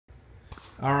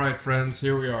Alright friends,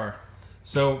 here we are.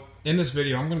 So in this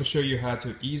video I'm going to show you how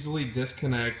to easily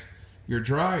disconnect your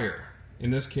dryer. In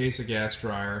this case a gas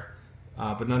dryer,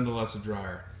 but nonetheless a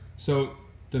dryer. So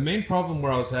the main problem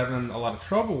where I was having a lot of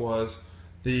trouble was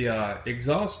the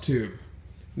exhaust tube.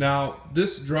 Now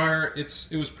this dryer,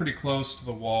 it was pretty close to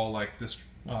the wall like this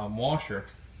washer.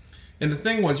 And the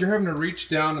thing was, you're having to reach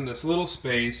down in this little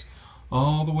space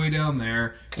all the way down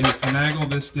there and you finagle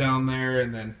this down there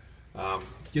and then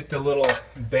get the little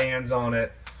bands on it,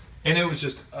 and it was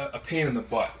just a pain in the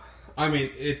butt. I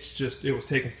mean, it was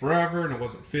taking forever and it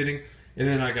wasn't fitting. And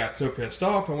then I got so pissed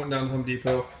off, I went down to Home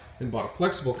Depot and bought a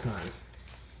flexible kind,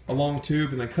 a long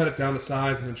tube, and then cut it down to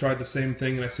size and then tried the same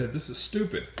thing, and I said, this is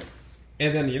stupid.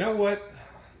 And then, you know what?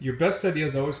 Your best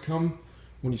ideas always come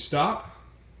when you stop,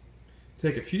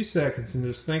 take a few seconds and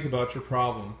just think about your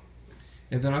problem.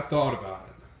 And then I thought about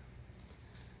it.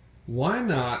 Why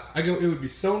not? I go, it would be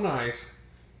so nice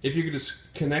if you could just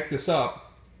connect this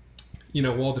up, you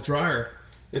know, while the dryer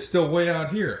is still way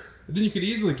out here. And then you could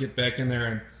easily get back in there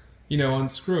and, you know,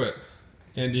 unscrew it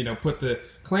and, you know, put the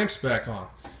clamps back on.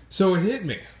 So it hit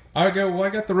me. I go, well,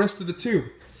 I got the rest of the tube.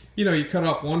 You know, you cut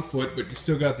off 1 foot, but you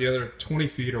still got the other 20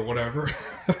 feet or whatever.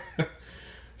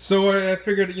 So I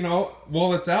figured, you know,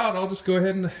 while it's out, I'll just go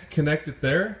ahead and connect it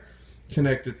there,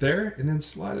 and then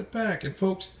slide it back. And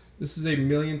folks, this is a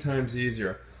million times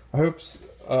easier. I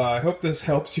hope this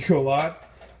helps you a lot.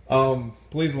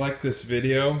 Please like this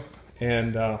video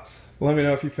and let me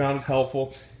know if you found it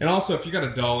helpful. And also, if you got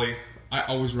a dolly, I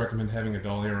always recommend having a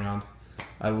dolly around.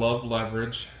 I love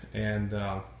leverage and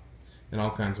in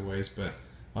all kinds of ways. But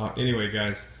anyway,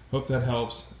 guys, hope that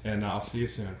helps, and I'll see you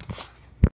soon.